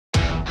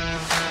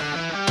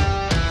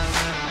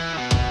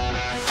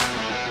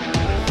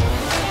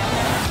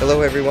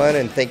Hello, everyone,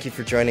 and thank you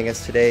for joining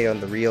us today on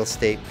the Real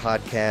Estate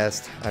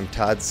Podcast. I'm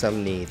Todd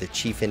Sumney, the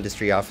Chief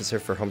Industry Officer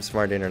for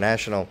HomeSmart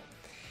International.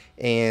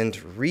 And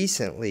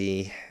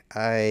recently,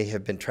 I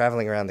have been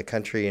traveling around the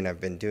country and I've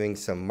been doing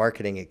some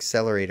marketing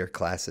accelerator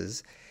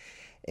classes.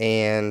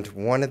 And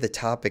one of the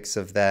topics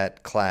of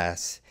that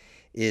class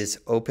is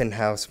open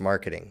house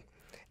marketing.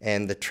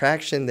 And the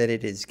traction that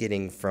it is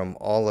getting from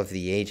all of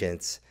the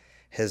agents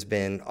has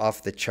been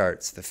off the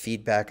charts. The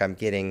feedback I'm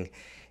getting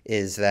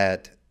is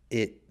that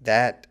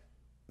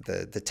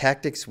the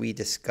tactics we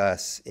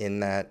discuss in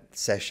that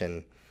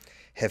session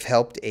have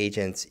helped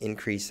agents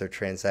increase their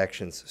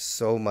transactions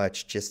so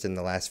much just in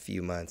the last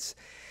few months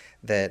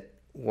that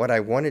what I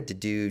wanted to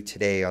do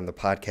today on the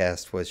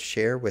podcast was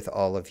share with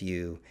all of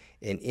you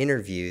an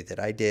interview that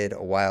I did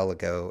a while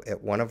ago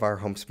at one of our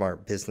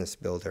HomeSmart business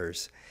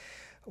builders,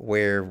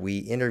 where we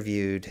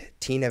interviewed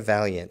Tina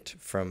Valiant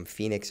from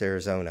Phoenix,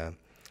 Arizona,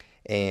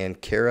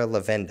 and Kara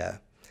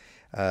Levenda,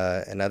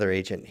 another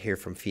agent here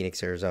from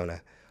Phoenix,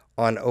 Arizona,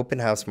 on open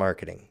house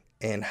marketing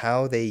and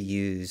how they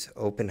use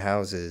open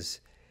houses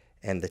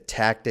and the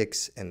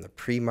tactics and the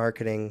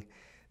pre-marketing,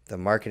 the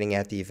marketing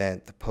at the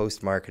event, the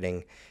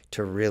post-marketing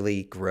to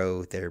really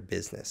grow their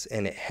business.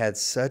 And it had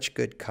such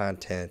good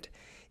content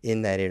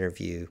in that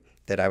interview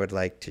that I would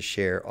like to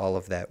share all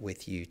of that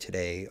with you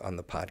today on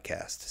the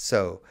podcast.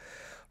 So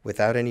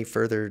without any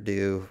further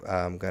ado,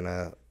 I'm going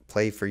to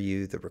play for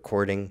you the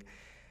recording.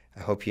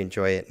 I hope you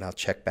enjoy it, and I'll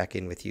check back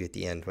in with you at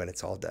the end when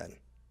it's all done.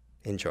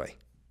 Enjoy.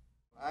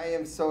 I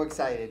am so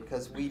excited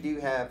because we do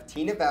have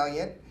Tina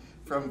Valiant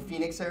from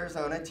Phoenix,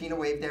 Arizona. Tina,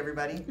 wave to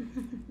everybody.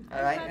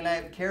 All right, and I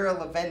have Kara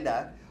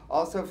Levenda,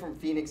 also from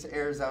Phoenix,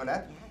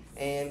 Arizona. Yes.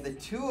 And the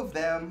two of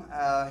them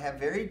have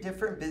very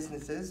different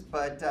businesses,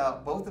 but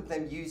both of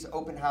them use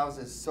open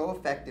houses so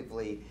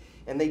effectively,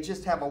 and they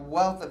just have a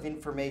wealth of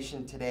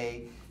information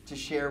today to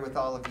share with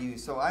all of you.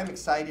 So I'm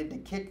excited to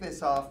kick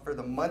this off for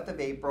the month of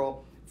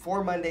April.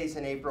 4 Mondays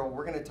in April,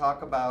 we're going to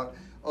talk about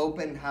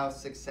open house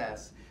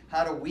success.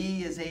 How do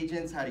we as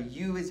agents, how do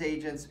you as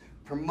agents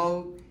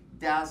promote,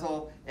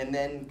 dazzle, and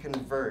then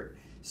convert?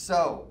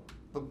 So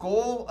the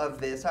goal of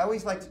this, I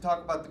always like to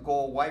talk about the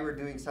goal, why we're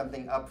doing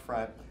something up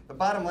front. The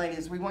bottom line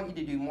is we want you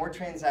to do more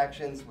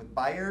transactions with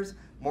buyers,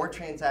 more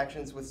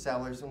transactions with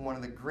sellers, and one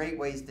of the great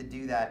ways to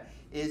do that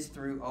is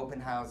through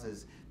open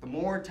houses. The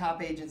more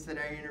top agents that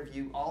I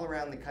interview all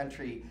around the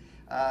country,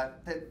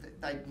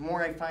 the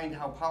more I find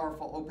how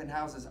powerful open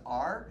houses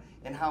are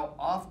and how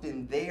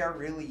often they are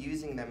really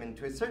using them. And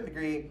to a certain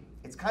degree,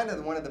 it's kind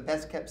of one of the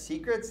best kept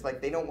secrets.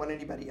 Like, they don't want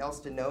anybody else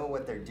to know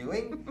what they're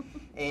doing.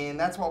 And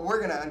that's what we're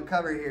going to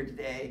uncover here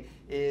today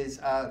is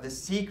the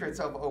secrets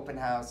of open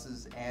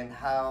houses and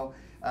how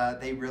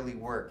they really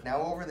work.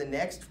 Now, over the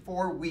next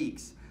 4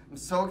 weeks, I'm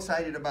so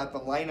excited about the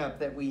lineup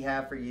that we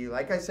have for you.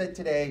 Like I said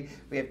today,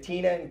 we have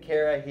Tina and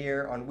Kara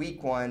here on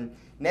week 1.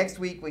 Next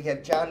week, we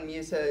have John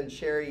Musa and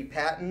Sherry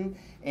Patton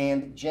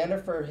and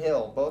Jennifer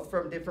Hill, both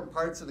from different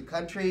parts of the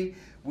country.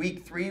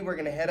 Week 3, we're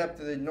going to head up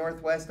to the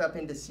Northwest, up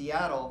into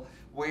Seattle,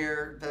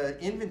 where the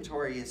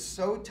inventory is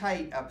so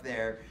tight up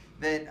there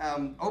that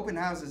open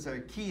houses are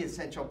a key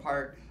essential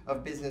part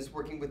of business,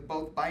 working with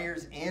both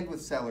buyers and with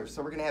sellers.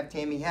 So we're going to have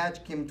Tammy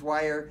Hatch, Kim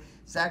Dwyer,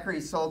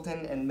 Zachary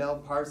Sultan, and Mel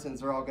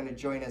Parsons are all going to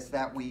join us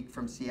that week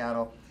from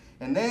Seattle.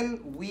 And then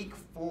week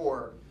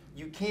 4,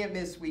 you can't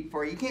miss week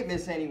 4. You can't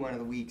miss any one of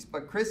the weeks.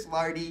 But Chris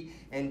Lardy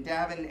and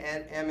Davin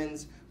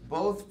Emmons,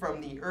 both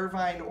from the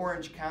Irvine,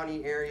 Orange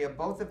County area,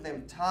 both of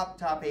them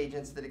top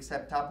agents that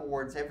accept top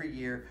awards every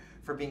year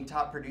for being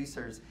top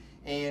producers.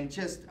 And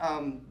just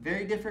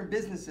very different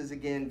businesses,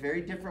 again,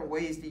 very different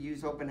ways to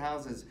use open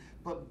houses.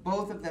 But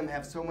both of them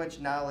have so much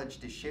knowledge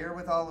to share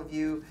with all of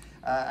you.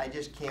 I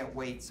just can't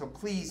wait. So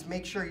please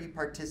make sure you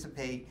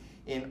participate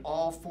in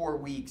all 4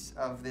 weeks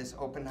of this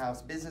open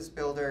house business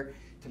builder.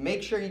 To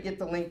make sure you get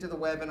the link to the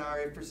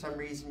webinar, if for some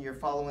reason you're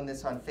following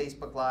this on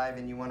Facebook Live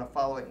and you want to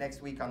follow it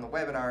next week on the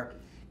webinar,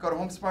 go to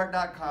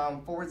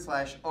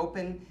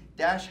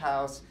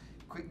homesmart.com/open-house.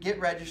 Get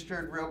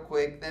registered real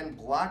quick, then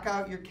block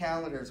out your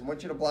calendars. I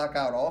want you to block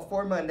out all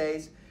 4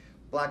 Mondays,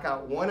 block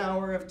out 1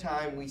 hour of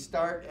time. We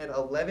start at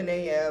 11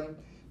 a.m.,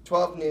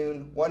 12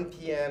 noon, 1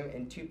 p.m.,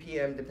 and 2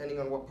 p.m.,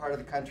 depending on what part of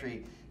the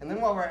country. And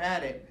then while we're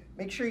at it,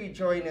 make sure you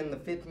join in the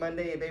 5th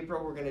Monday of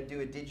April. We're going to do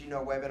a Did You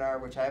Know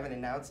webinar, which I haven't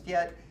announced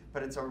yet,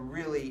 but it's a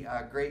really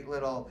great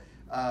little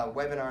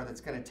webinar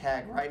that's going to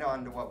tag right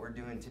on to what we're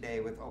doing today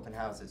with open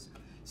houses.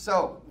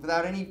 So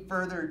without any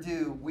further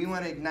ado, we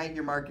want to ignite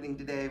your marketing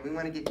today. We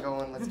want to get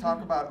going. Let's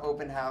talk about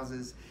open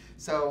houses.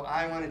 So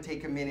I want to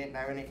take a minute and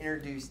I want to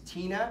introduce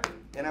Tina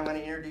and I want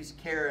to introduce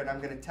Kara, and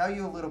I'm going to tell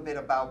you a little bit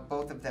about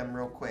both of them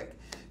real quick.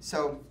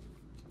 So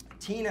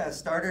Tina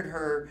started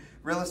her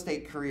real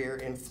estate career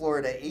in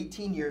Florida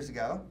 18 years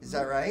ago. Is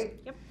that right?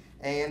 Yep.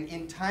 And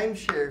in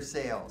timeshare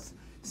sales.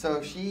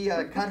 So she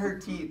cut her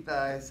teeth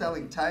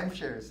selling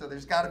timeshares. So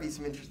there's got to be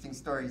some interesting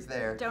stories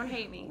there. Don't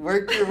hate me.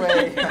 Worked your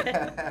way.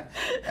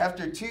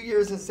 After 2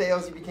 years in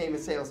sales, you became a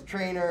sales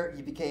trainer.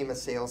 You became a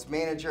sales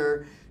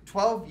manager.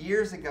 12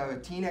 years ago,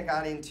 Tina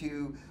got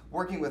into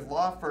working with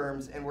law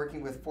firms and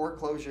working with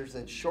foreclosures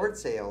and short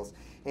sales.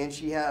 And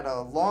she had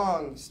a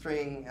long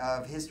string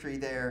of history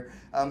there,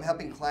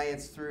 helping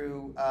clients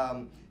through,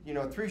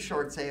 through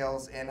short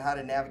sales and how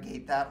to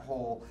navigate that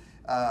whole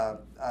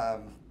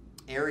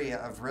area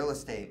of real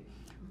estate.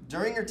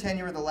 During her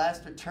tenure with the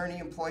last attorney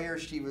employer,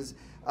 she was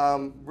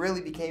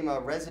really became a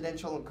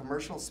residential and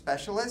commercial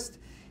specialist,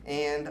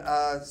 and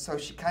so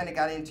she kind of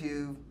got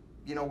into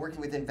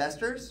working with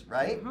investors,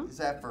 right? Is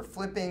that for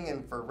flipping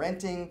and for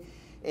renting?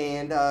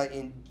 And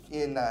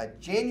in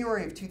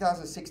January of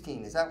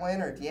 2016, is that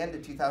when, or at the end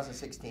of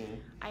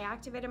 2016? I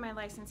activated my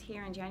license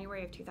here in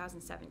January of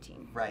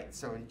 2017. Right.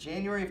 So in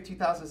January of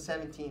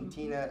 2017,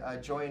 Tina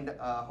joined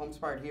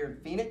HomeSmart here in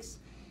Phoenix,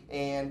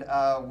 and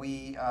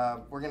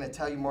we're going to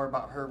tell you more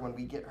about her when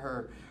we get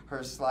her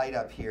slide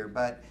up here.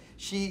 But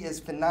she is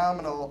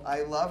phenomenal.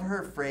 I love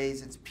her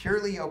phrase. It's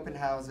purely open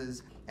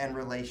houses and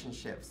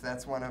relationships.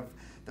 That's one of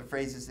the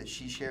phrases that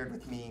she shared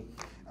with me.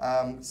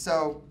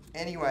 So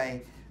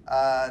anyway,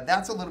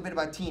 that's a little bit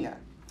about Tina.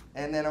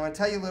 And then I want to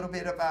tell you a little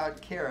bit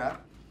about Kara.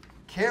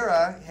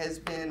 Kara has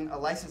been a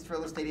licensed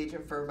real estate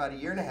agent for about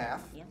 1.5 years.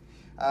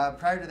 Yep.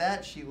 Prior to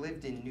that, she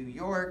lived in New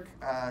York.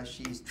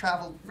 She's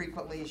traveled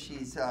frequently.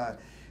 She's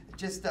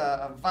just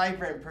a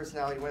vibrant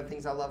personality. One of the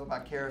things I love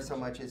about Kara so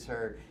much is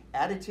her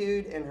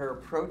attitude and her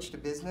approach to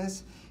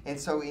business. And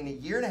so in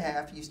 1.5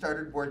 years, you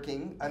started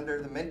working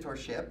under the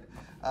mentorship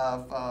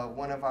of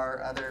one of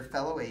our other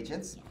fellow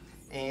agents.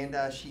 And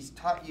she's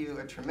taught you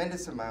a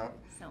tremendous amount.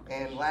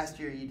 And last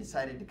year you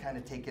decided to kind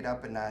of take it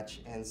up a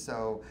notch. And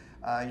so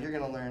you're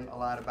going to learn a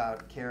lot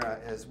about Kara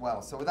as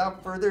well. So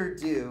without further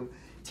ado,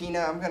 Tina,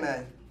 I'm going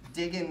to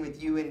dig in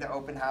with you into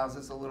open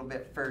houses a little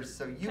bit first.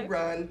 So you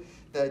run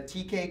the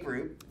TK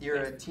group. You're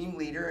a team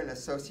leader and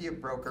associate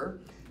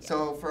broker.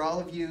 So for all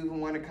of you who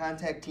want to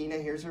contact Tina,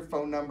 here's her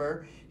phone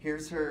number.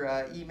 Here's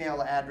her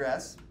email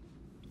address.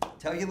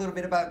 Tell you a little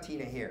bit about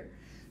Tina here.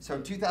 So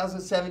in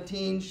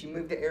 2017, she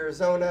moved to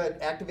Arizona,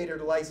 activated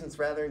her license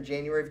rather in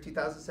January of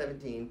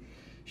 2017.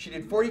 She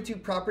did 42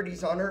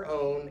 properties on her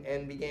own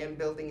and began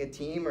building a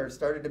team, or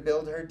started to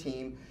build her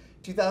team.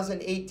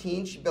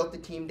 2018, she built the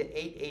team to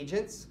 8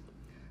 agents.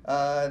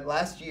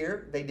 Last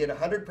year, they did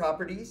 100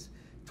 properties,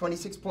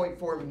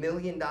 $26.4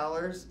 million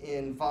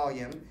in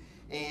volume.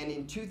 And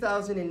in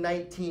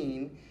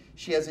 2019,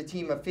 she has a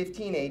team of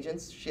 15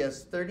 agents. She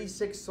has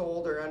 36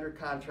 sold or under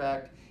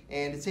contract.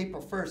 And it's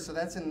April 1st, so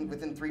that's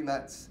within 3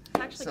 months. It's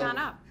actually gone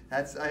up.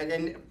 That's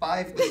and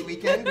 5 this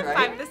weekend,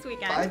 right? 5 this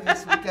weekend. 5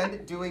 this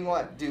weekend. Doing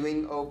what?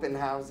 Doing open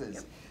houses.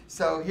 Yep.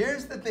 So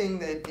here's the thing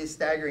that is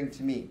staggering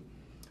to me.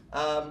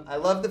 I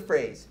love the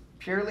phrase,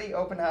 purely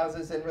open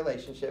houses and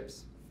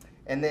relationships.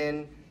 And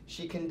then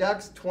she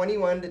conducts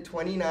 21 to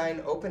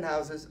 29 open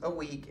houses a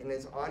week and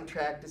is on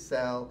track to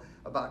sell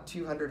about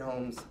 200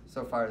 homes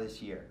so far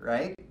this year,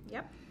 right?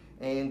 Yep.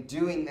 And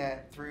doing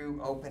that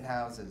through open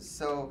houses.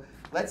 So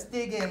let's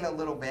dig in a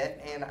little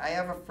bit, and I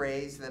have a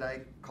phrase that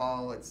I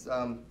call, it's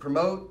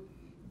promote,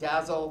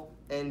 dazzle,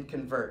 and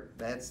convert.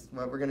 That's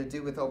what we're going to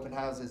do with open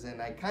houses,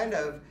 and I kind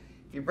of,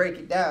 if you break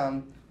it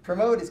down,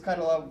 promote is kind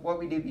of what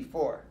we do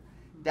before.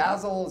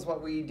 Dazzle is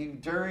what we do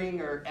during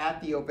or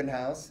at the open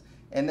house,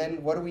 and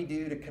then what do we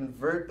do to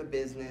convert the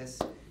business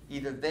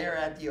either there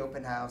at the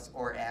open house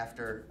or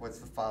after? What's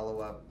the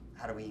follow-up?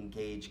 How do we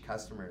engage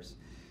customers?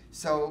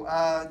 So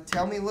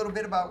tell me a little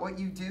bit about what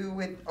you do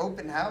with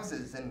open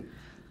houses and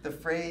the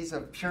phrase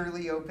of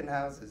purely open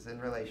houses and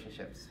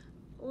relationships.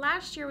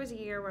 Last year was a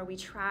year where we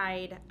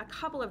tried a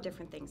couple of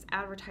different things,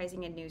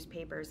 advertising in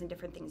newspapers and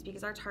different things,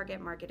 because our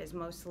target market is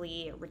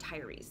mostly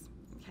retirees,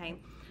 okay?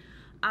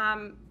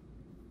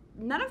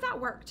 None of that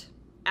worked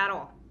at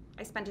all.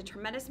 I spent a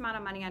tremendous amount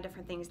of money on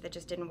different things that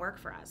just didn't work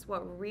for us.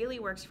 What really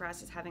works for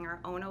us is having our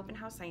own open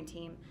house sign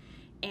team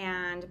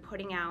and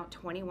putting out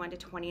 21 to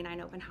 29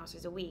 open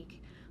houses a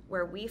week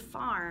where we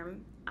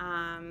farm.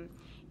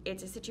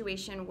 It's a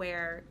situation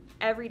where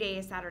every day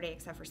is Saturday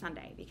except for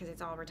Sunday because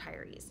it's all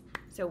retirees.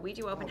 So we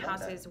do open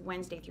houses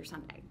Wednesday through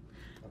Sunday.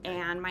 Okay.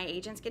 And my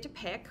agents get to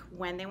pick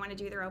when they want to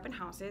do their open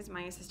houses.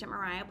 My assistant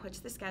Mariah puts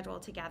the schedule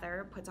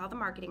together, puts all the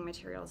marketing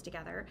materials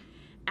together.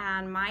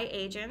 And my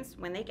agents,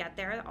 when they get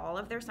there, all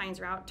of their signs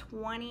are out,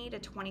 20 to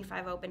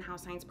 25 open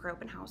house signs per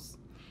open house.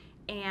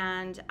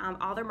 And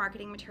all their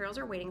marketing materials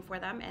are waiting for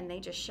them, and they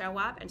just show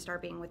up and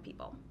start being with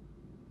people.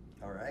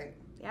 All right.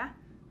 Yeah.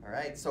 All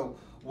right. So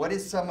what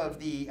is some of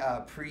the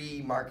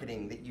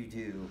pre-marketing that you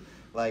do?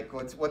 Like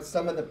what's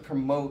some of the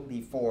promote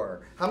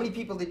before? How many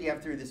people did you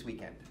have through this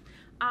weekend?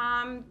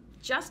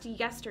 Just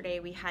yesterday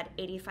we had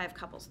 85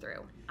 couples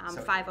through,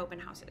 5 open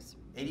houses.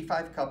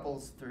 85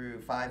 couples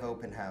through 5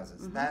 open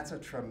houses. Mm-hmm. That's a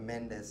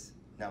tremendous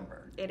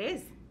number. It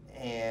is.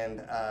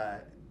 And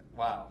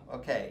wow.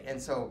 Okay.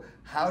 And so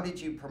how did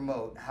you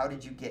promote? How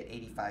did you get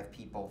 85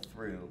 people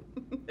through?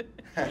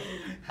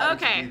 How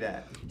did you do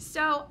that?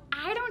 So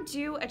I don't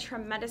do a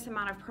tremendous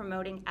amount of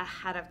promoting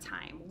ahead of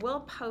time.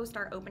 We'll post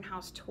our open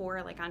house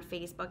tour like on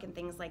Facebook and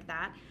things like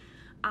that.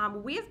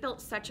 We have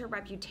built such a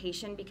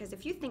reputation because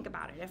if you think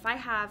about it, if I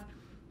have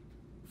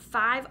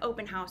 5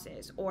 open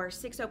houses or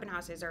 6 open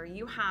houses, or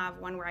you have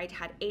one where I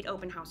had 8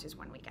 open houses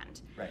one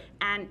weekend. Right.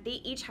 And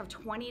they each have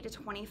 20 to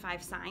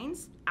 25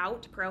 signs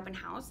out per open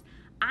house.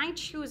 I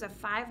choose a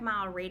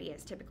 5-mile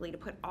radius typically to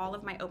put all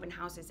of my open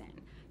houses in.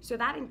 So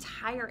that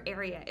entire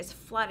area is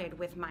flooded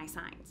with my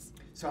signs.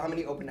 So how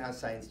many open house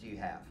signs do you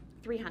have?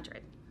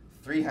 300.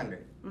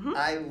 300. Mm-hmm.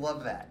 I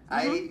love that.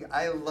 Mm-hmm.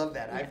 I love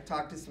that. Yeah. I've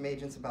talked to some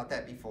agents about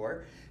that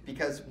before,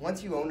 because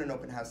once you own an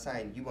open house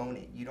sign, you own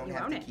it. You don't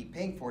have to keep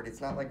paying for it. It's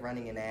not like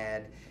running an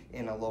ad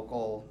in a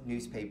local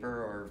newspaper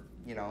or,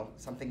 you know,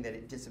 something that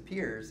it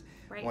disappears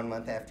 1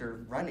 month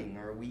after running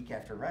or a week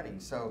after running.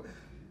 So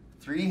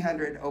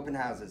 300 open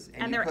houses.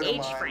 And they're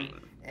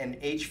H-frame. And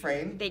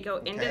H-frame. They go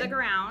into the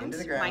ground. Into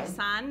the ground. My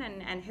son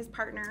and his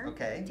partner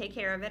take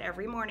care of it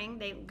every morning.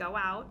 They go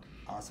out,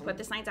 put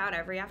the signs out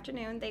every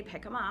afternoon. They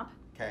pick them up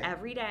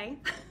every day.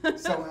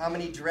 So how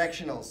many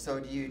directionals? So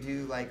do you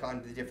do like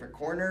on the different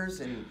corners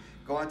and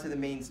go onto the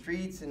main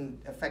streets and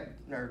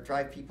affect or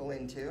drive people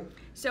in too?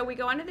 So we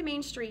go onto the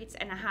main streets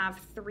and have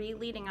 3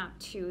 leading up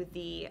to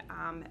the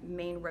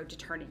main road to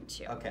turn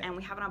into. And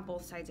we have it on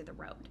both sides of the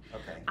road.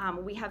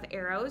 We have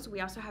arrows. We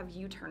also have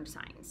U-turn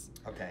signs.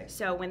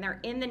 So when they're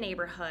in the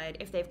neighborhood,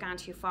 if they've gone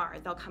too far,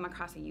 they'll come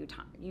across a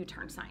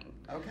U-turn sign.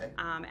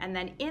 And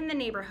then in the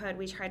neighborhood,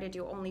 we try to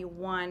do only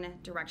 1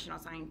 directional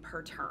sign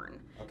per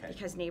turn.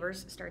 Because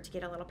neighbors start to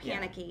get a little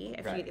panicky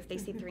if they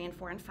see 3 and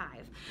 4 and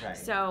 5.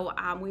 So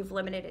we've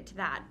limited it to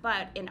that.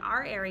 But in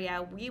our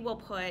area, we will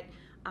put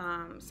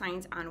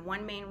signs on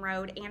one main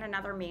road and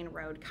another main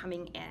road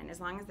coming in. As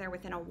long as they're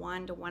within a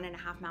 1 to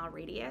 1.5 mile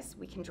radius,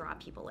 we can draw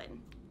people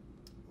in.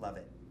 Love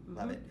it.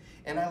 Love it.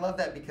 And I love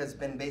that because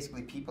then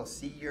basically people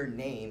see your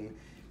name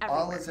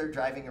everywhere. All as they're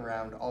driving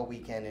around all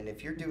weekend. And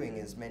if you're doing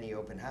as many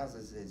open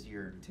houses as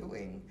you're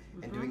doing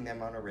and doing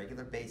them on a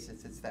regular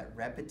basis, it's that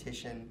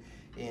repetition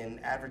in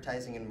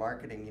advertising and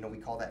marketing. You know, we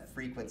call that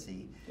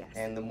frequency.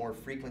 And the more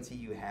frequency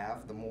you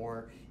have, the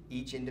more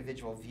each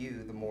individual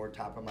view, the more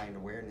top of mind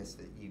awareness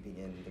that you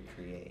begin to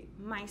create.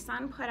 My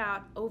son put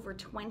out over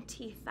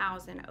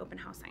 20,000 open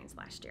house signs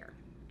last year.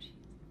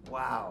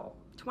 Wow.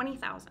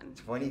 20,000.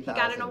 20,000. He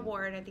got an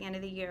award at the end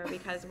of the year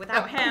because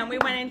without him, we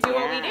wouldn't do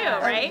what we do,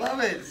 right? I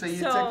love it. So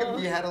you took him,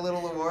 you had a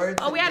little award.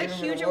 Oh, we had a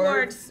huge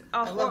award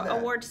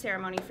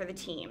ceremony for the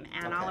team,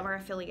 and all of our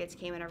affiliates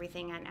came and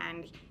everything,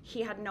 and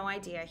he had no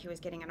idea he was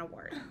getting an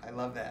award. I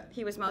love that.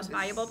 He was most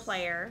valuable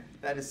player.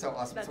 That is so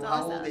awesome. That's so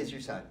awesome. How old is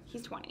your son?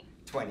 He's 20.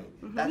 20.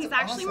 He's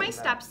actually my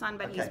stepson,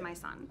 but he's my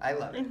son. I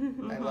love it.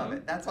 I love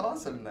it. That's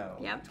awesome, though.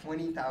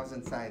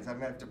 20,000 signs. I'm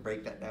going to have to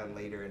break that down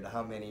later into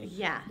how many,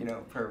 you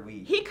know, per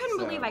week. He couldn't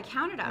believe I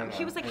counted them.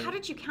 He was like, how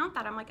did you count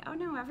that? I'm like, oh,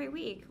 no, every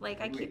week.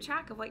 Like, I keep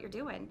track of what you're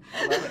doing.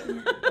 I love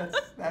it.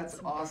 That's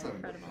awesome.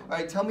 Incredible. All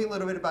right, tell me a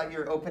little bit about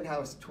your open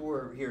house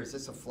tour here. Is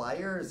this a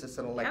flyer? Is this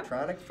an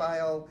electronic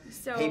file?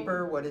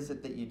 Paper? What is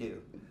it that you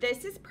do?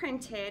 This is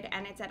printed,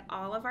 and it's at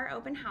all of our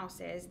open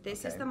houses.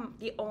 This is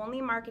the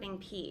only marketing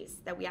piece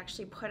that we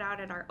actually put out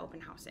at our open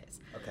houses.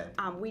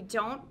 We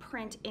don't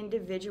print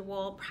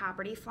individual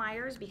property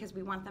flyers because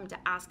we want them to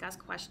ask us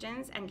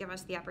questions and give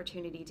us the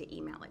opportunity to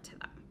email it to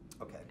them.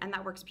 And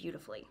that works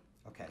beautifully.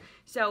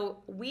 So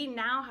we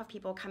now have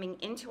people coming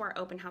into our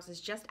open houses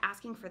just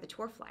asking for the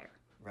tour flyer.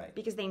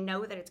 Because they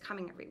know that it's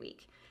coming every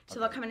week. So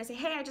they'll come in and say,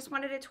 hey, I just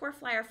wanted a tour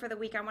flyer for the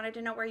week. I wanted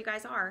to know where you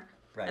guys are.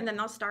 And then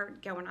they'll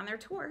start going on their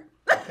tour.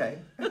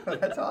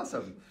 That's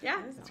awesome.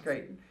 That's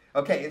great.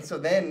 Okay, and so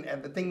then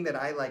the thing that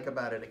I like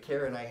about it,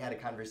 Kara and I had a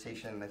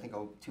conversation, I think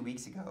 2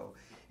 weeks ago,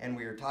 and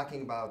we were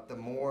talking about the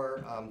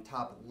more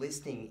top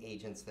listing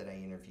agents that I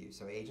interview.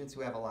 So agents who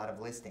have a lot of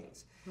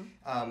listings,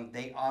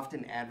 they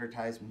often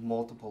advertise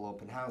multiple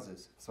open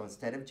houses. So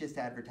instead of just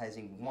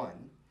advertising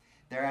one,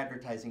 they're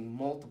advertising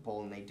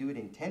multiple, and they do it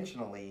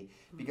intentionally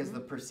because the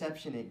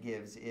perception it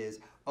gives is,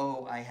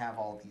 oh, I have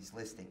all these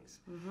listings.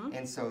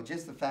 And so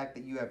just the fact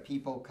that you have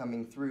people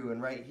coming through,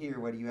 and right here,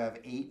 what do you have,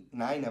 8,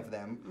 9 of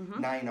them,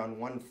 9 on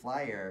one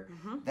flyer,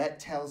 that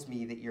tells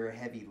me that you're a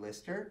heavy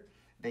lister,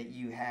 that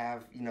you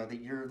have, you know,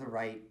 that you're the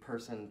right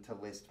person to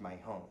list my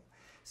home.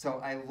 So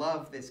I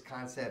love this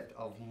concept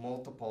of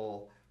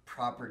multiple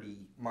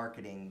property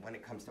marketing when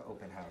it comes to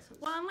open houses.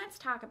 Well, and let's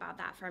talk about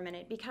that for a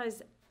minute,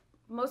 because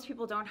most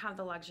people don't have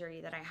the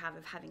luxury that I have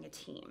of having a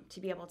team to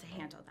be able to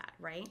handle that,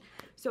 right?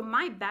 So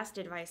my best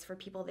advice for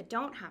people that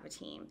don't have a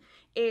team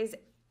is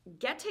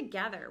get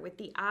together with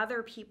the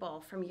other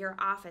people from your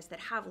office that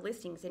have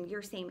listings in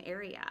your same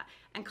area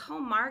and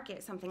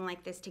co-market something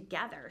like this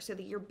together so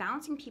that you're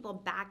bouncing people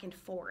back and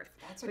forth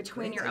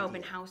between your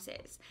open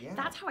houses.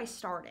 That's how I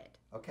started.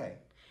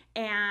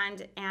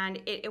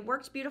 And it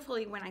worked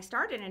beautifully when I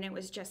started, and it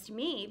was just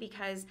me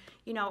because,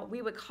 you know,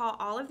 we would call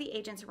all of the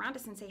agents around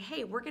us and say,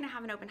 hey, we're going to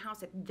have an open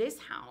house at this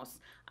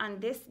house on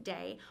this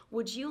day.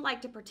 Would you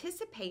like to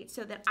participate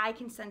so that I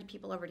can send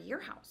people over to your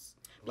house?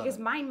 Because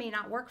mine may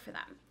not work for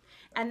them.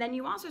 And then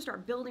you also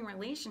start building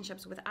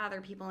relationships with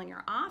other people in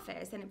your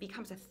office, and it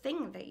becomes a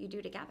thing that you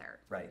do together.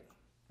 Right.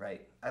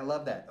 I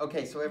love that.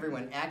 Okay, so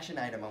everyone, action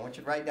item. I want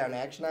you to write down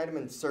action item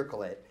and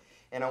circle it.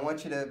 and I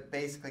want you to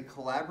basically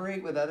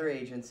collaborate with other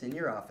agents in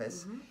your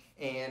office.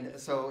 And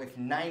so if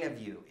 9 of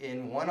you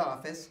in one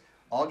office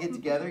all get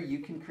together, you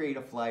can create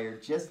a flyer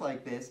just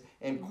like this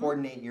and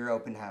coordinate your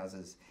open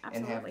houses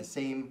and have the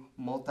same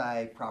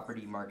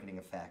multi-property marketing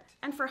effect.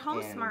 And for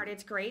HomeSmart,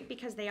 it's great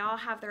because they all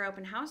have their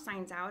open house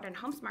signs out, and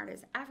HomeSmart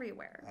is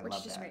everywhere,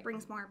 which just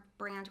brings more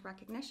brand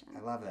recognition.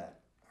 I love that.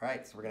 All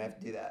right, so we're going to have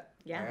to do that.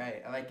 Yeah. All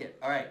right, I like it.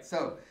 All right,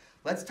 so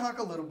let's talk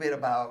a little bit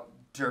about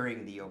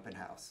during the open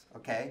house,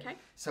 okay? Okay.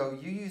 So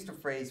you used a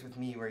phrase with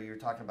me where you were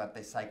talking about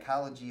the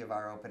psychology of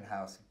our open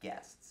house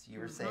guests. You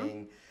were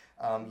saying,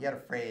 you had a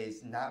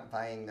phrase, not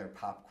buying their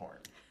popcorn,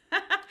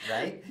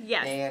 right?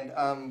 Yes.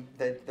 And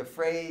the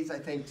phrase, I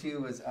think,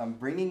 too, was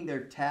bringing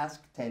their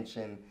task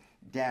tension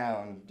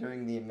down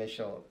during the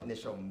initial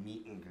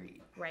meet and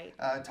greet. Right.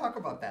 Talk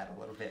about that a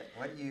little bit.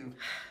 What do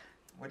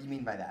you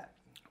mean by that?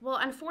 Well,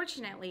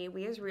 unfortunately,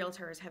 we as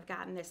realtors have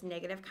gotten this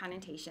negative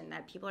connotation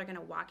that people are going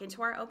to walk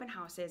into our open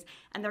houses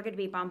and they're going to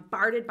be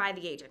bombarded by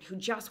the agent who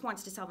just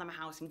wants to sell them a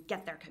house and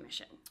get their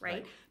commission,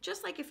 right?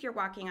 Just like if you're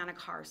walking on a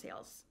car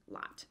sales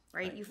lot,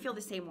 right? You feel the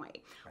same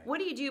way. What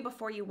do you do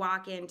before you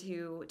walk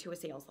into a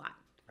sales lot?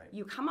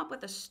 You come up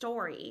with a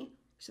story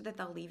so that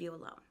they'll leave you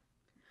alone.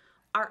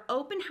 Our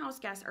open house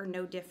guests are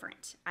no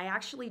different. I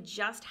actually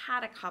just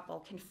had a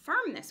couple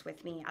confirm this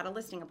with me at a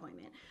listing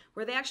appointment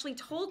where they actually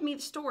told me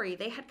the story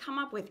they had come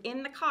up with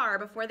in the car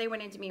before they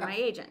went in to meet my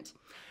agent.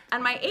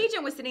 And my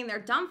agent was sitting there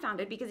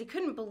dumbfounded because he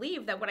couldn't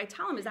believe that what I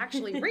tell him is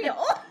actually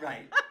real.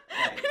 Right.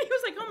 And he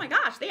was like, oh my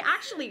gosh, they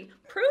actually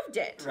proved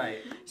it.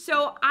 Right.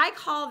 So I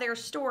call their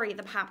story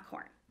the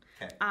popcorn.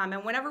 Okay.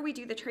 And whenever we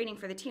do the training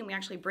for the team, we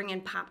actually bring in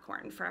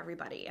popcorn for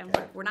everybody. And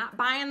we're not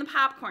buying the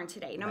popcorn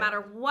today, no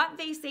matter what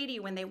they say to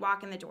you when they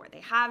walk in the door. They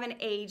have an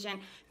agent.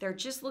 They're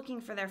just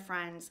looking for their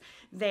friends.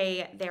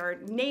 They're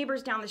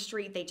neighbors down the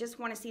street. They just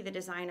want to see the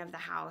design of the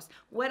house.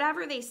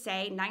 Whatever they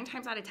say, 9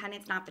 times out of 10,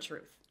 it's not the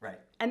truth. Right.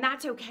 And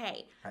that's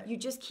okay. Right. You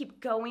just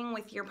keep going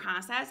with your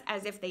process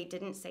as if they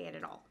didn't say it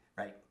at all.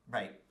 Right,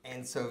 right.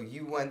 And so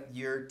you want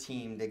your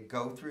team to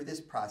go through this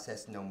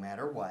process no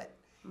matter what.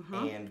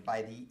 And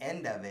by the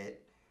end of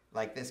it,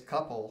 like this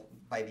couple,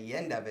 by the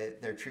end of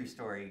it, their true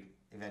story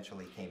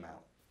eventually came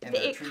out. And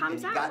It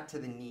comes out. You got to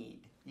the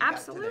need.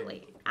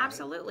 Absolutely,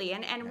 absolutely.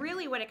 And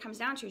really what it comes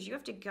down to is you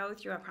have to go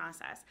through a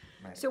process.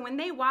 So when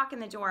they walk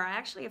in the door, I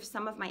actually have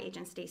some of my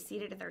agents stay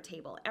seated at their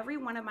table. Every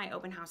one of my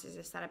open houses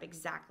is set up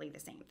exactly the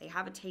same. They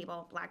have a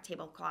table, black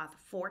tablecloth,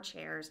 4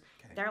 chairs,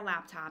 their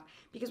laptop,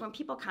 because when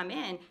people come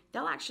in,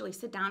 they'll actually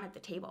sit down at the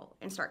table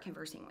and start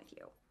conversing with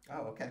you.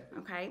 Oh, okay.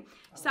 Okay.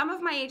 Some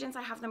of my agents,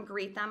 I have them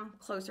greet them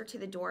closer to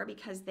the door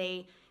because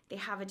they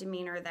have a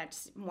demeanor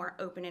that's more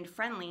open and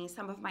friendly.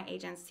 Some of my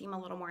agents seem a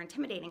little more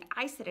intimidating.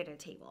 I sit at a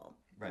table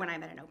when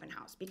I'm at an open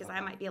house because I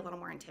might be a little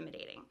more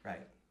intimidating.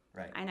 Right.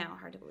 Right. I know,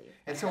 hard to believe.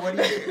 And so what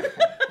do you do?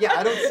 Yeah,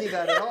 I don't see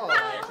that at all.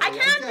 Actually.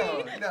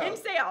 I can be in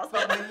sales.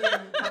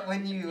 But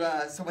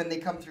when they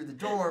come through the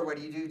door, what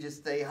do you do?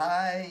 Just say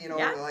hi,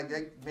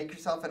 like make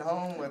yourself at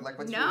home?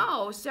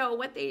 So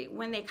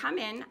when they come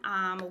in,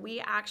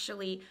 we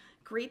actually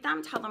greet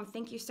them, tell them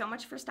thank you so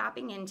much for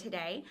stopping in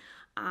today.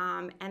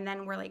 And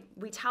then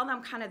we tell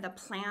them kind of the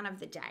plan of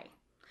the day.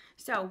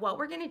 So what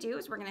we're going to do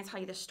is we're going to tell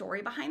you the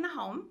story behind the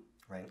home.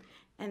 Right.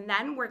 And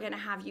then we're going to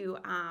have you,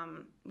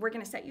 we're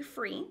going to set you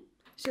free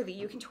so that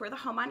you can tour the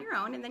home on your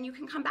own, and then you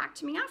can come back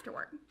to me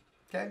afterward.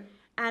 Okay.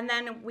 And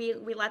then we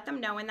let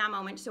them know in that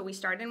moment. So we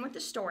start in with the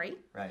story.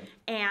 Right.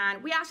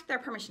 And we ask their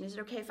permission. Is it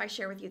okay if I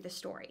share with you the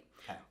story?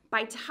 Okay.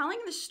 By telling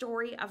the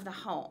story of the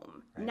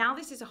home, now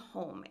this is a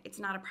home. It's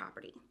not a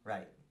property.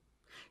 Right.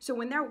 So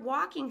when they're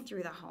walking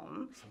through the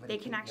home, they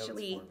can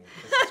actually,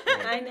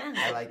 I know.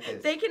 I like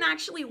this. They can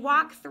actually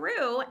walk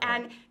through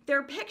and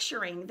they're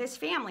picturing this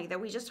family that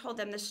we just told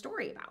them this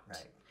story about.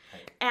 Right.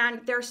 Right.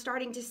 And they're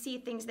starting to see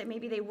things that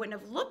maybe they wouldn't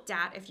have looked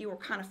at if you were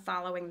kind of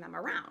following them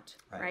around,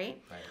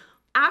 right? Right.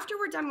 After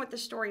we're done with the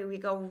story, we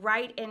go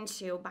right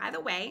into, by the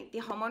way, the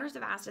homeowners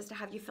have asked us to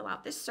have you fill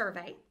out this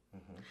survey.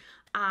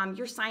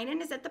 Your sign-in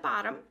is at the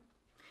bottom.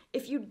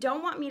 If you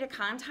don't want me to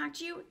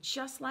contact you,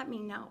 just let me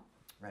know.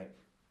 Right.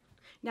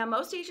 Now,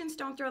 most agents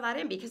don't throw that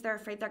in because they're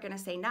afraid they're going to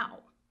say no.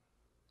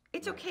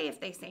 It's okay if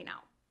they say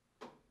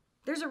no.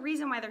 There's a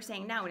reason why they're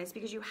saying no, and it's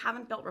because you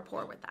haven't built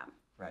rapport with them.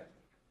 Right.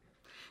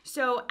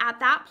 So at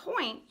that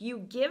point,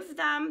 you give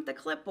them the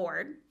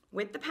clipboard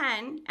with the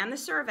pen and the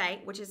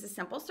survey, which is a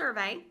simple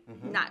survey.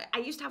 I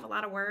used to have a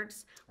lot of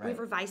words. We've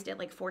revised it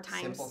like 4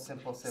 times.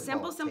 Simple.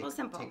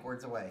 Take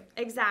words away.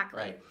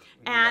 Exactly. Right.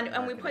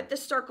 And we put the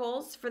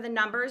circles for the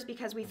numbers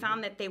because we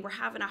found that they were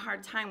having a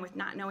hard time with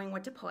not knowing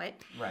what to put.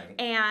 Right.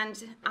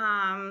 And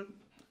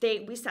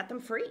we set them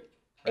free.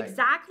 Right.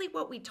 Exactly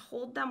what we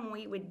told them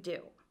we would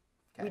do.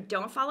 Okay. We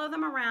don't follow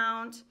them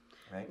around.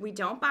 Right. We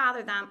don't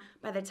bother them.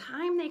 By the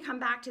time they come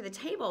back to the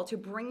table to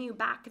bring you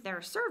back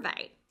their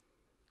survey,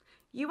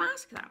 you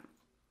ask them,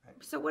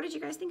 so what did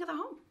you guys think of the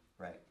home?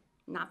 Right.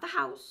 Not the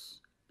house,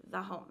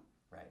 the home.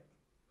 Right.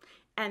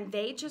 And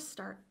they just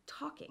start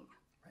talking.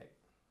 Right.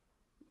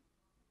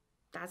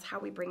 That's how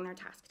we bring their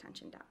task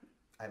tension down.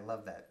 I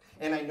love that.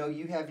 And I know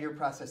you have your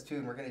process too,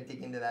 and we're going to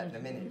dig into that in a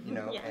minute, you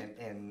know,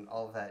 and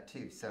all of that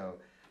too. So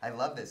I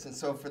love this. And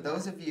so for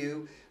those of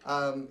you,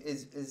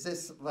 is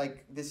this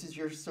like, this is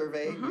your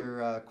survey,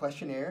 your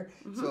questionnaire.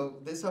 So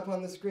this up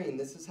on the screen,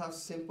 this is how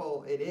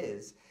simple it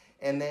is.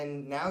 And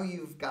then now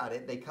you've got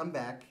it. They come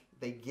back,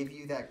 they give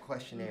you that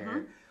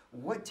questionnaire.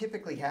 What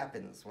typically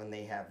happens when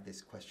they have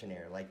this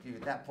questionnaire? Like,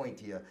 at that point,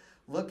 do you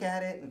look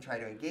at it and try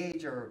to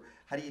engage, or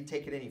how do you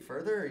take it any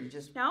further, or you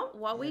just... No,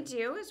 what we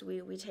do is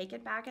we take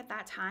it back at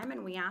that time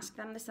and we ask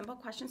them the simple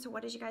question, so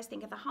what did you guys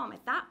think of the home?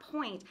 At that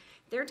point,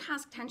 their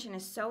task tension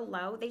is so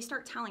low, they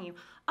start telling you,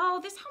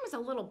 oh, this home is a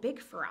little big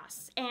for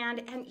us,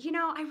 and you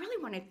know, I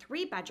really wanted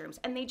 3 bedrooms,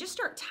 and they just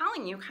start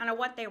telling you kind of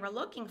what they were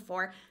looking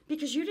for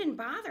because you didn't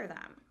bother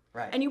them.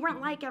 Right. And you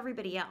weren't like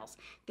everybody else.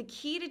 The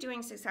key to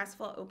doing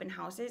successful open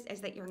houses is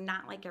that you're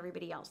not like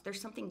everybody else.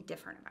 There's something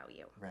different about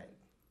you. Right.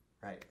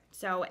 Right.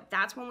 So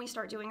that's when we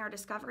start doing our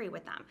discovery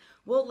with them.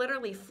 We'll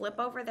literally flip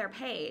over their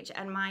page,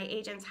 and my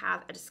agents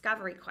have a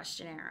discovery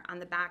questionnaire on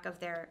the back of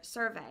their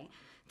survey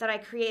that I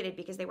created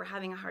because they were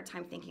having a hard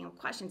time thinking of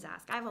questions to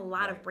ask. I have a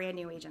lot of brand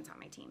new agents on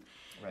my team.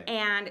 Right.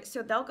 And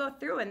so they'll go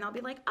through and they'll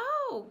be like,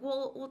 oh,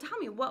 well tell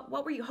me,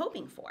 what were you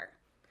hoping for?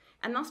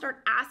 And they'll start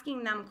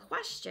asking them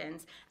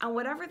questions, and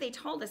whatever they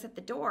told us at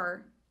the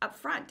door up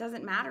front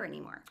doesn't matter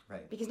anymore.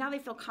 Right. Because now they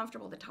feel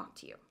comfortable to talk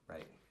to you.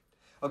 Right.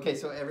 Okay,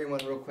 so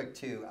everyone, real quick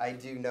too, I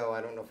do know,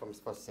 I don't know if I'm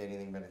supposed to say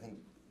anything, but I think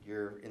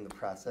you're in the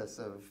process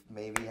of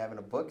maybe having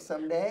a book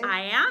someday.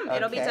 I am. Okay.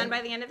 It'll be done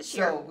by the end of this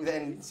year.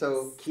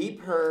 So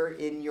keep her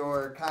in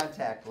your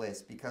contact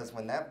list, because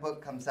when that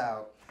book comes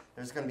out,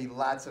 there's going to be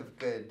lots of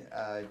good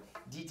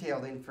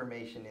detailed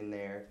information in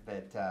there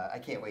that I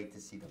can't wait to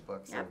see the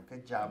book. So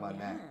good job on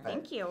that. But,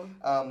 thank you.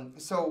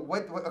 So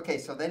okay,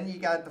 so then you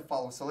got the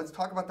follow. So let's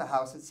talk about the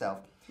house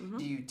itself.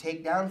 Do you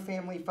take down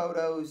family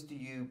photos? Do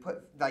you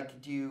put, like,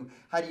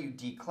 how do you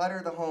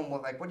declutter the home?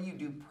 What do you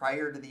do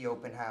prior to the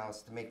open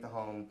house to make the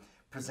home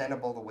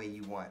presentable the way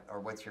you want? Or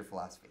what's your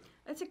philosophy?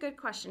 That's a good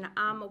question.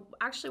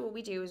 Actually, what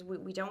we do is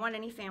we don't want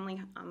any family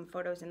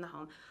photos in the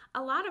home.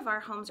 A lot of our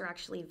homes are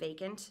actually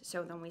vacant,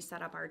 so then we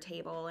set up our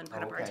table and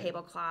put up our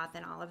tablecloth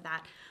and all of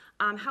that.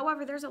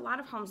 However, there's a lot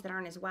of homes that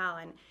aren't as well,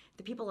 and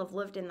the people have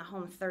lived in the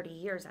home 30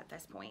 years at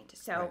this point.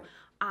 So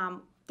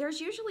there's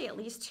usually at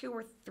least 2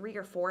 or 3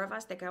 or 4 of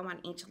us that go on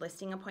each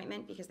listing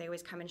appointment because they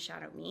always come and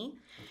shadow me.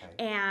 Okay.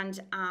 And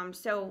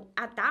so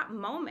at that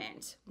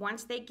moment,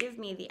 once they give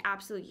me the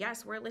absolute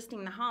yes, we're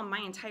listing the home, my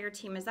entire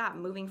team is up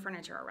moving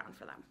furniture around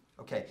for them.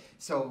 Okay,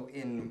 so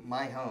in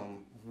my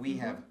home, we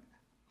have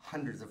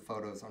hundreds of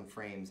photos on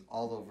frames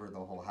all over the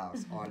whole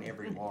house, on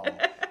every wall,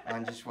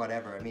 on just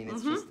whatever. I mean,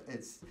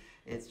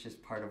 it's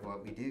just part of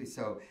what we do.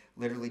 So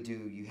literally, do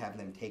you have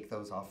them take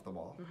those off the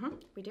wall?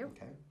 We do.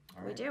 Okay.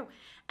 All right. We do.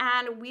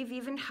 And we've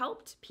even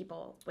helped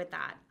people with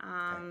that.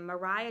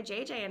 Mariah,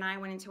 JJ, and I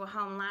went into a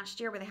home last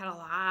year where they had a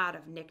lot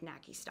of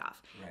knick-knacky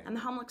stuff. Right. And the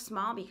home looked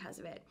small because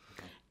of it.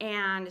 Okay.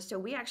 And so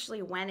we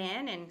actually went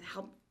in and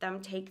helped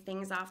them take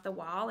things off the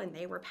wall, and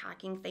they were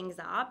packing things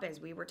up as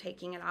we were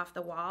taking it off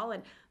the wall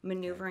and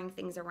maneuvering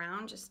things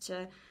around just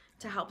to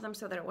help them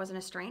so that it wasn't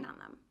a strain on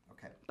them.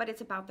 Okay. But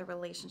it's about the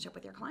relationship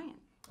with your client.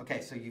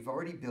 Okay, so you've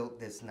already built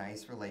this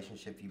nice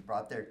relationship. You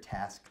brought their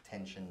task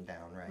tension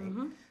down,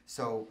 right?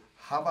 So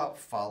how about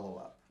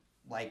follow-up?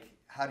 Like,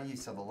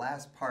 so the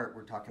last part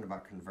we're talking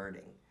about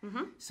converting.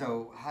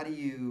 So how do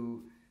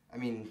you, I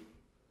mean,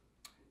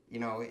 you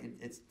know,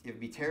 it'd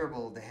be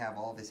terrible to have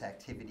all this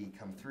activity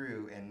come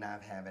through and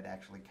not have it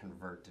actually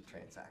convert to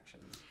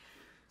transactions.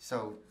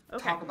 So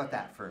talk about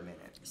that for a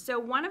minute. So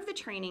one of the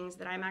trainings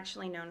that I'm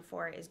actually known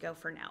for is Go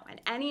for No.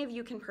 And any of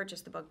you can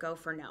purchase the book Go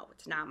for No.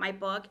 It's not my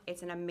book.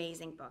 It's an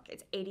amazing book.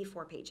 It's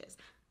 84 pages.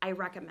 I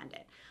recommend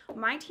it.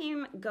 My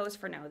team goes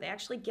for no. They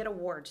actually get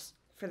awards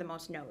for the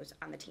most no's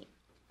on the team.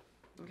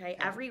 Okay?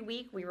 Every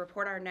week we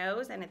report our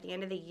no's, and at the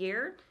end of the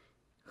year,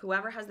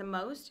 whoever has the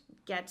most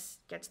gets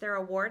their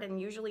award,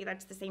 and usually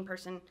that's the same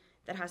person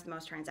that has the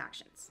most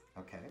transactions.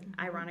 Okay.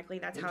 Ironically,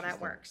 that's how that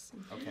works.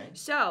 Okay.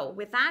 So,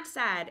 with that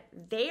said,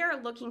 they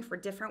are looking for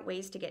different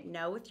ways to get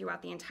no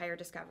throughout the entire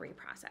discovery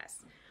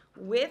process,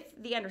 with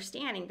the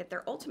understanding that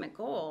their ultimate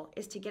goal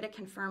is to get a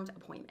confirmed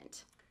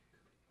appointment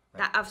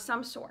of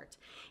some sort.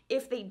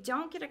 If they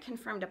don't get a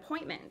confirmed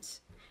appointment,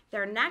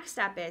 their next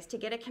step is to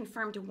get it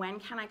confirmed. When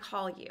can I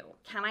call you?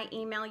 Can I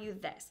email you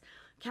this?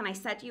 Can I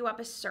set you up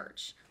a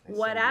search?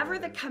 Whatever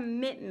the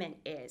commitment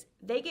is,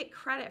 they get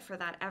credit for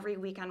that every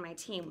week on my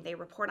team. They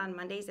report on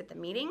Mondays at the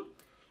meeting,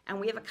 and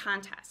we have a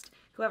contest.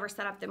 Whoever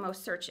set up the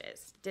most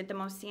searches, did the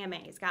most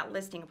CMAs, got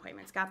listing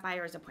appointments, got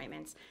buyer's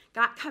appointments,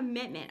 got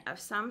commitment of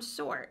some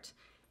sort,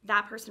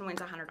 that person wins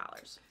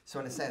 $100.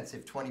 So in a sense,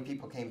 if 20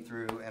 people came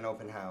through an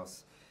open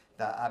house,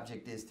 the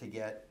object is to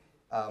get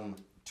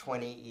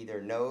 20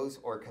 either no's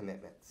or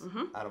commitments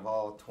out of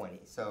all 20.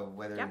 So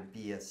whether it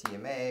be a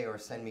CMA or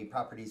send me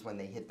properties when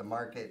they hit the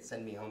market,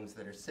 send me homes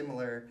that are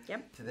similar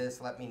to this,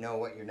 let me know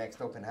what your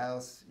next open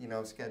house,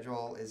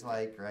 schedule is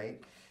like,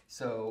 right?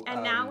 So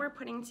and now we're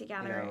putting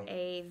together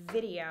a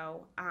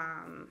video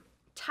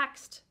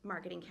text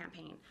marketing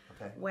campaign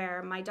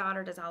where my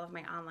daughter does all of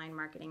my online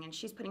marketing, and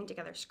she's putting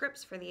together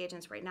scripts for the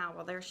agents right now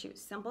while they're shooting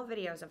simple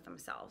videos of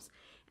themselves.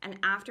 And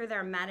after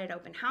they're met at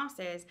open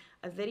houses,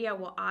 a video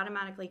will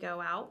automatically go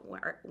out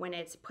when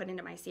it's put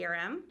into my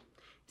CRM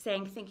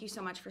saying, thank you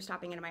so much for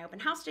stopping into my open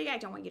house today. I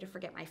don't want you to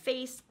forget my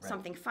face,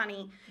 something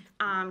funny,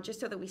 just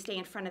so that we stay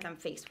in front of them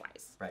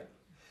face-wise. Right.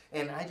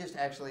 And I just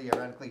actually,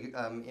 ironically,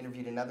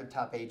 interviewed another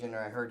top agent, or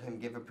I heard him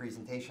give a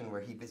presentation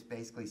where he was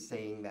basically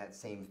saying that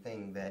same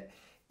thing, that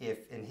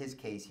if, in his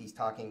case, he's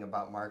talking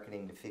about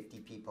marketing to 50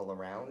 people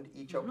around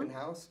each open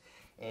house,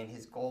 and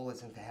his goal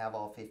isn't to have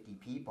all 50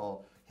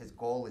 people, his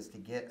goal is to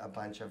get a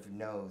bunch of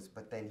no's,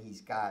 but then he's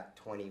got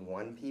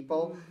 21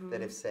 people that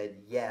have said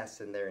yes,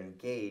 and they're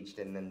engaged,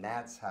 and then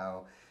that's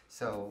how.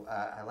 So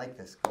I like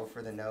this. Go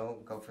for the no,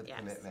 go for the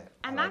commitment.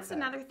 And that's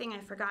another thing I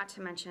forgot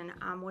to mention.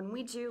 When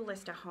we do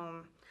list a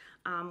home,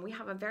 we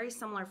have a very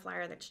similar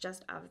flyer that's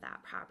just of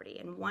that property.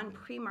 And one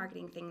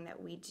pre-marketing thing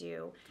that we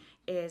do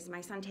is my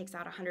son takes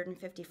out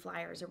 150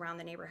 flyers around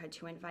the neighborhood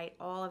to invite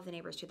all of the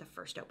neighbors to the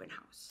first open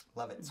house.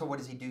 Love it. So what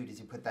does he do? Does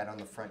he put that on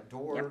the front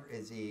door?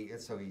 Is he,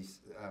 so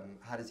he's,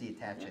 how does he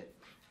attach it?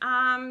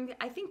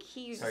 I think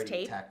he uses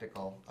tape.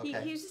 Tactical. He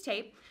uses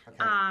tape,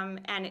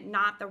 and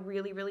not the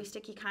really, really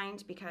sticky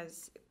kind,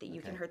 because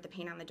you can hurt the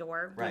paint on the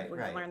door.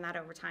 We've learned that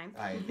over time.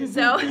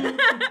 So,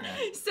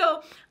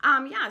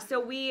 so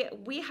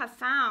we have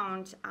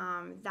found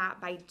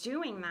that by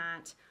doing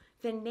that,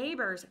 the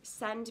neighbors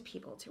send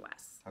people to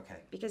us.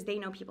 Because they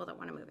know people that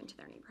want to move into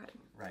their neighborhood.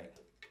 Right.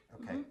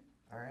 Okay.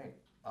 All right.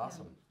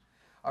 Awesome.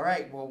 All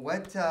right. Well,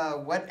 what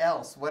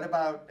else? What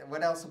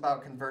else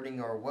about converting,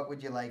 or what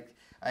would you like?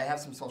 I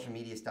have some social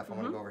media stuff I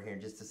want to go over here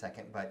in just a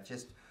second, but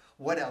just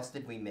what else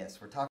did we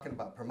miss? We're talking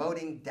about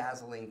promoting,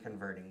 dazzling,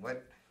 converting.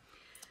 What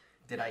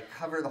did I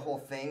cover the whole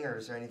thing, or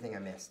is there anything I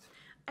missed?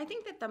 I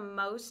think that the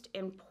most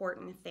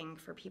important thing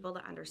for people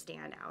to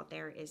understand out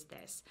there is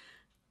this.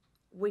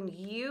 When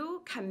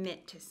you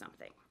commit to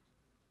something,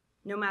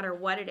 no matter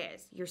what it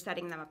is, you're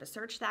setting them up a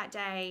search that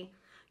day,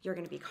 you're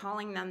going to be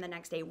calling them the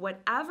next day,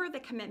 whatever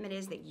the commitment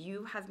is that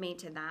you have made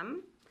to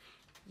them,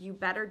 you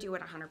better do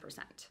it 100%.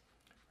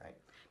 Right.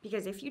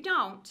 Because if you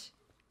don't,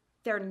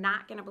 they're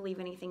not going to believe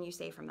anything you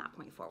say from that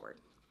point forward.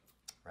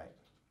 Right.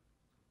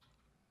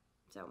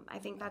 So I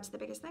think that's the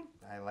biggest thing.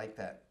 I like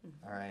that.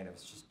 All right, I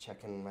was just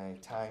checking my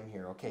time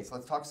here. Okay, so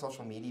let's talk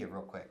social media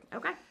real quick.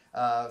 Okay.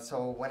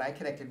 So when I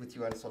connected with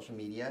you on social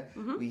media,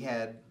 we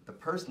had the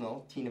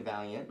personal, Tina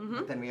Valiant,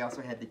 but then we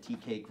also had the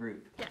TK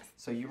group. Yes.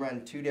 So you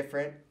run two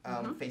different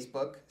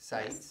Facebook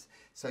sites. Yes.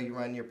 So you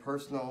run your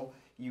personal,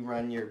 you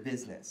run your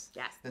business.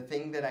 Yes. The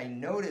thing that I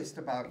noticed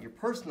about your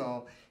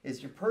personal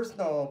is your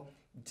personal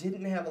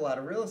didn't have a lot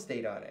of real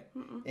estate on it.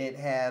 It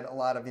had a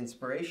lot of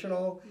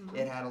inspirational,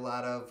 it had a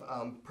lot of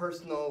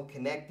personal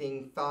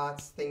connecting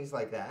thoughts, things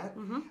like that.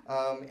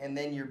 And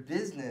then your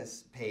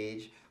business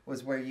page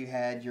was where you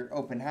had your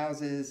open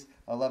houses.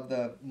 I love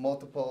the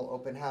multiple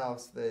open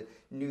house, the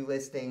new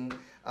listing.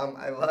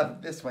 I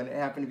love this one. It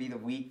happened to be the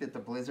week that the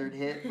blizzard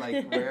hit,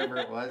 like wherever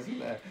it was, in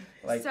the,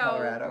 like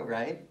Colorado,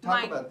 right?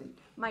 Talk about the...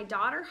 My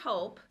daughter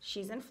Hope,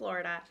 she's in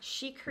Florida.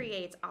 She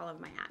creates all of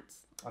my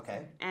ads.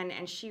 Okay.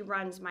 And she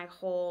runs my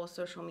whole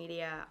social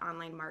media,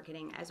 online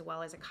marketing, as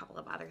well as a couple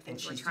of other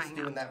things we're trying out. And she's just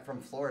doing that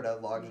from Florida,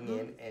 logging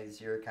in as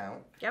your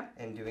account. Yep.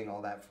 And doing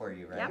all that for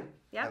you, right?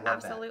 Yep,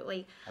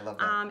 absolutely. I love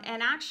that.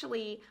 And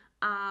actually,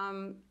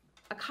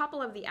 a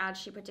couple of the ads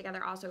she put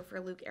together also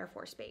for Luke Air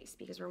Force Base,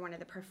 because we're one of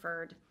the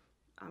preferred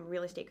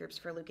real estate groups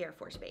for Luke Air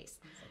Force Base.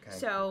 Okay.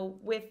 So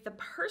with the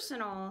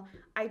personal,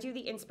 I do the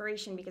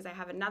inspiration because I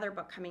have another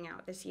book coming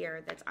out this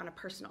year that's on a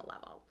personal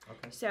level.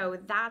 Okay. So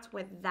that's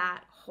what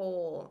that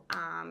whole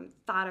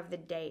thought of the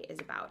day is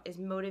about, is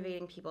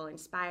motivating people,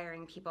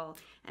 inspiring people,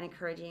 and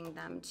encouraging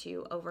them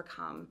to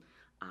overcome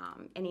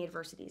any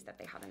adversities that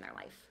they have in their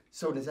life.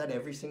 So is that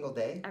every single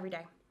day? Every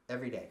day.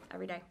 Every day?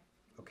 Every day.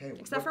 Okay.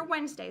 Except for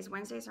Wednesdays.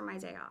 Wednesdays are my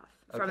day off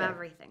from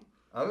everything.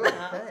 Oh,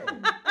 okay.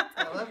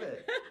 I love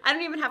it. I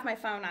don't even have my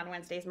phone on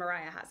Wednesdays.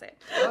 Mariah has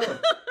it. Oh,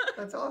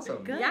 that's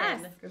awesome. Good.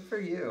 Yes. Good for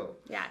you.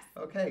 Yes.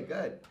 Okay,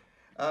 good.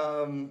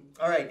 All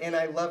right, and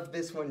I love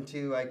this one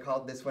too. I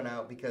called this one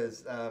out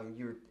because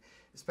you're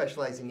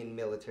specializing in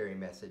military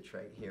message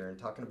right here and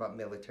talking about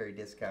military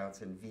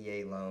discounts and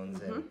VA loans.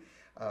 And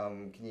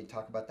can you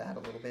talk about that a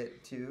little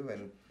bit too?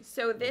 And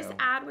so this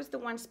ad was the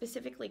one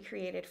specifically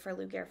created for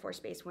Luke Air Force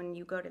Base when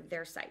you go to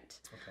their site.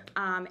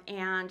 Okay.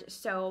 And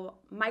so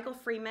Michael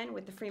Freeman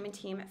with the Freeman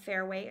team at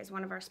Fairway is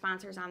one of our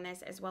sponsors on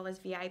this, as well as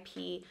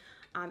VIP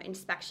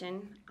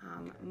Inspection.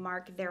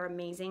 Mark, they're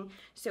amazing.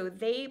 So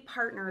they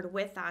partnered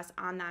with us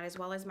on that, as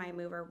well as my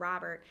mover,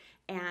 Robert,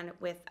 and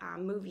with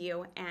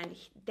MoveU, and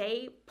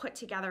they put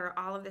together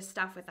all of this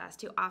stuff with us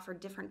to offer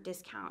different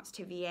discounts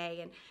to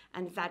VA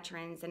and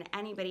veterans and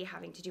anybody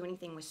having to do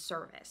anything with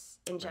service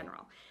in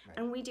general. Right.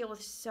 And we deal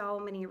with so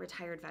many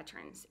retired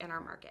veterans in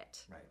our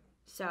market. Right.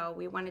 So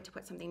we wanted to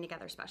put something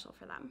together special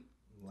for them.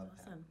 Love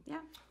that. Yeah.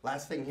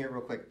 Last thing here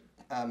real quick.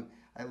 I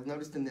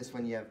noticed in this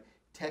one you have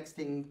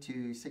texting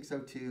to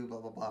 602 blah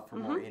blah blah for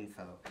more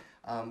info.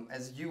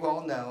 As you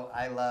all know,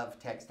 I love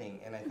texting,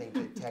 and I think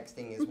that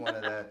texting is one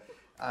of the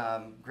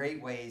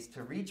great ways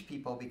to reach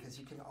people, because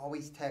you can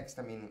always text.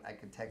 I mean, I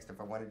could text if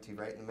I wanted to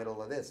right in the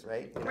middle of this,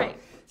 right? You know? Right.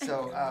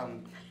 So,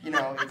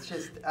 it's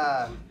just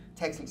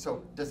texting.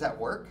 So does that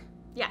work?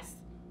 Yes.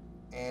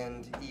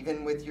 And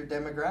even with your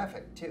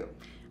demographic, too?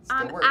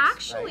 Still works,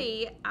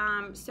 actually,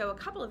 right? So a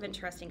couple of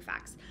interesting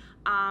facts.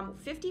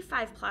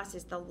 55 plus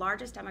is the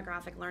largest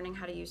demographic learning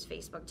how to use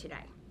Facebook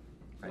today.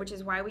 Right. Which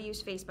is why we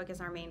use Facebook as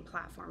our main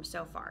platform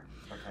so far.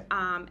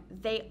 Okay.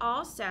 They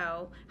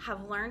also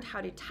have learned how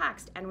to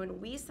text, and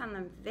when we send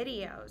them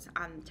videos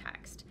on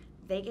text,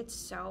 they get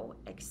so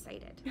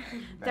excited. Right.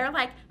 They're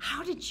like,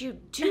 how did you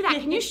do that?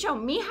 Can you show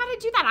me how to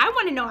do that? I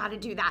want to know how to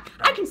do that.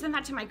 Right. I can send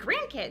that to my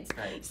grandkids.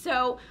 Right.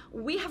 So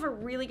we have a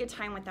really good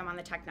time with them on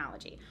the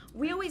technology.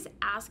 We always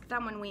ask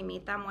them when we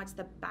meet them what's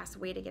the best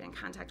way to get in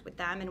contact with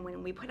them, and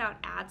when we put out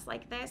ads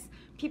like this,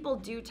 people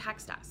do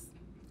text us.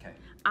 Okay.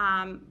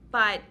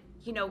 But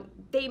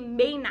they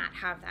may not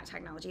have that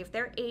technology. If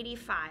they're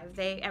 85,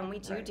 and we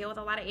do deal with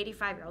a lot of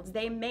 85-year-olds,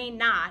 they may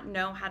not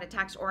know how to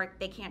text, or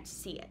they can't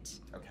see it.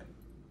 Okay.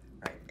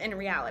 Right. In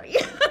reality.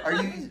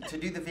 Are you, to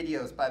do the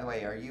videos, by the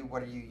way,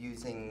 what are you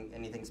using?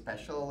 Anything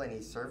special?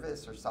 Any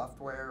service or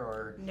software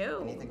or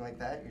anything like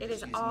that? You're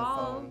just using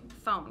all the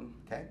phone.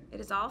 Okay. It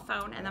is all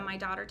phone, and then my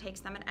daughter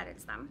takes them and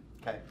edits them.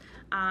 Okay.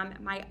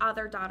 My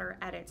other daughter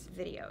edits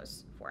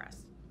videos for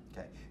us.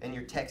 Okay, and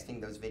you're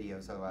texting those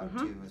videos out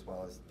too, as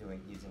well as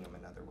using them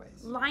in other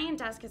ways. Lion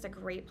Desk is a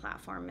great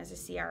platform as a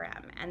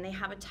CRM, and they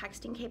have a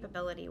texting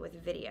capability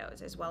with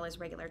videos as well as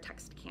regular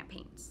text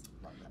campaigns.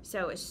 Love that.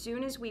 So as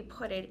soon as we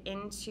put it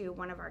into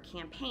one of our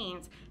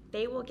campaigns,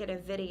 they will get a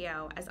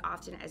video as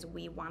often as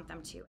we want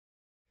them to.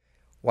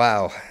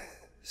 Wow,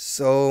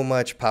 so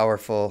much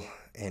powerful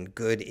and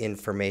good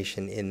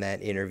information in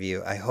that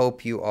interview. I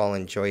hope you all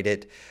enjoyed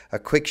it. A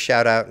quick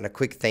shout out and a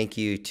quick thank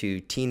you to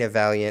Tina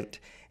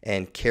Valiant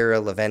and Kara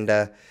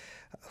Levenda,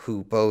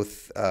 who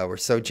both were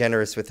so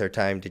generous with their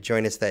time to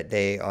join us that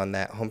day on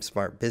that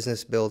HomeSmart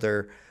Business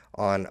Builder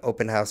on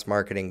Open House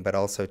Marketing, but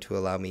also to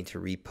allow me to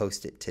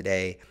repost it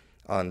today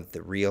on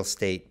the Real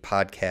Estate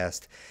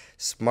Podcast,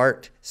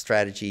 Smart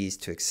Strategies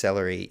to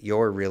Accelerate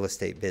Your Real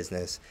Estate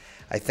Business.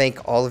 I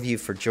thank all of you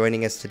for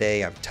joining us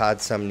today. I'm Todd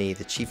Sumney,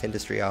 the Chief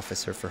Industry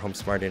Officer for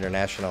HomeSmart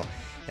International,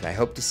 and I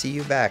hope to see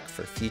you back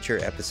for future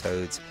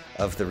episodes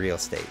of The Real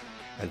Estate.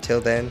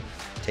 Until then,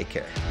 take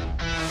care.